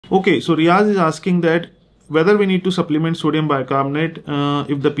Okay, so Riaz is asking that whether we need to supplement sodium bicarbonate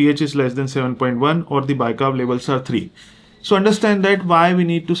if the pH is less than 7.1 or the bicarb levels are 3. So understand that why we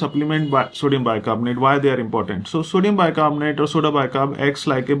need to supplement sodium bicarbonate, why they are important. So sodium bicarbonate or soda bicarb acts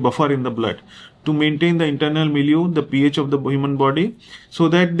like a buffer in the blood to maintain the internal milieu, the pH of the human body, so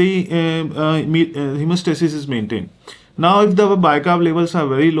that the hemostasis is maintained. Now, if the bicarb levels are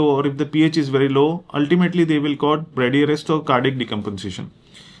very low or if the pH is very low, ultimately they will cause bradyarrest or cardiac decompensation.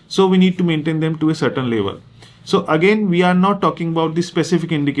 So we need to maintain them to a certain level. So again, we are not talking about the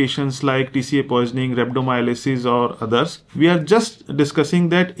specific indications like TCA poisoning, rhabdomyolysis or others. We are just discussing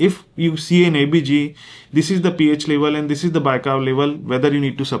that if you see an ABG, this is the pH level and this is the bicarb level, whether you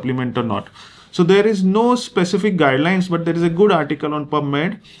need to supplement or not. So there is no specific guidelines, but there is a good article on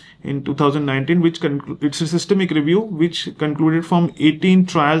PubMed in 2019, which it's a systemic review which concluded from 18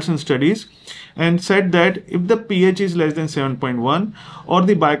 trials and studies and said that if the pH is less than 7.1 or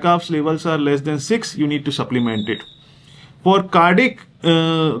the bicarbs levels are less than 6, you need to supplement it. For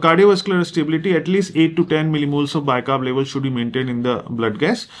cardiovascular stability, at least 8 to 10 millimoles of bicarb level should be maintained in the blood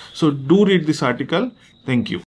gas. So do read this article. Thank you.